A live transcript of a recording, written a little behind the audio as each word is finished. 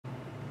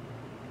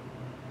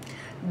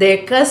The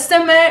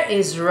customer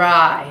is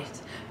right.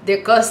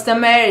 The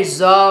customer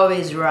is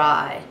always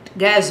right.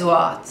 Guess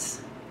what?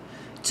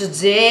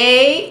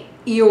 Today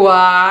you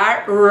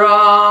are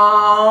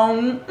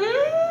wrong.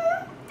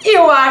 You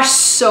are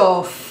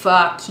so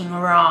fucking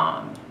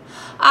wrong.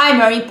 I'm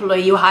your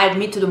employee, you hired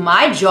me to do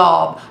my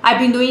job. I've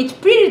been doing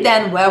it pretty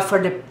damn well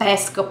for the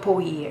past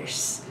couple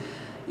years.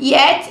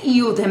 Yet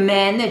you, the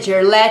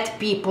manager, let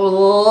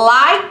people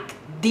like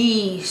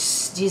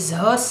this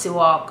hussy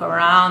walk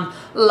around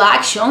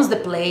like she owns the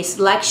place,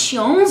 like she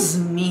owns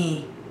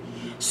me.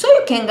 So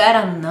you can get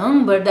a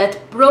number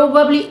that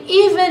probably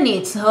even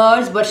it's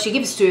hers, but she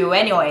gives to you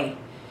anyway.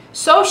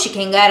 So she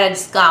can get a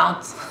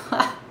discount.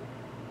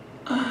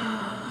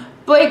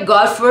 But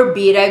God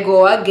forbid I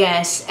go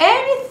against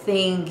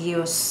anything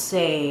you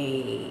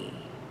say.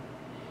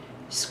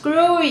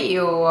 Screw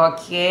you,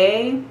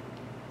 okay?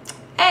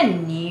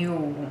 And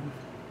you,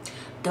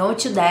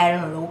 don't you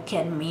dare look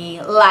at me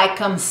like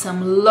I'm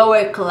some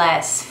lower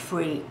class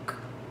freak.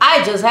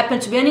 I just happen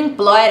to be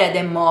unemployed at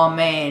the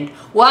moment.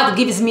 What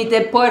gives me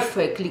the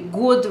perfectly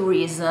good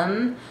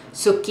reason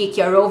to kick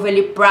your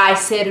overly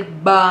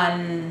priced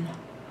bun?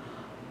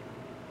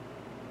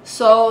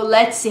 So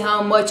let's see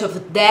how much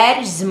of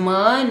that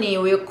money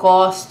will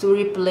cost to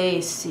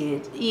replace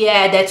it.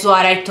 Yeah, that's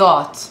what I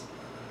thought.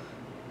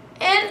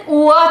 And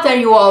what are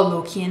you all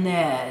looking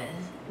at?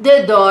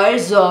 The door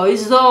is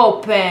always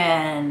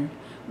open.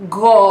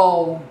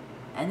 Go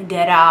and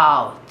get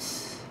out.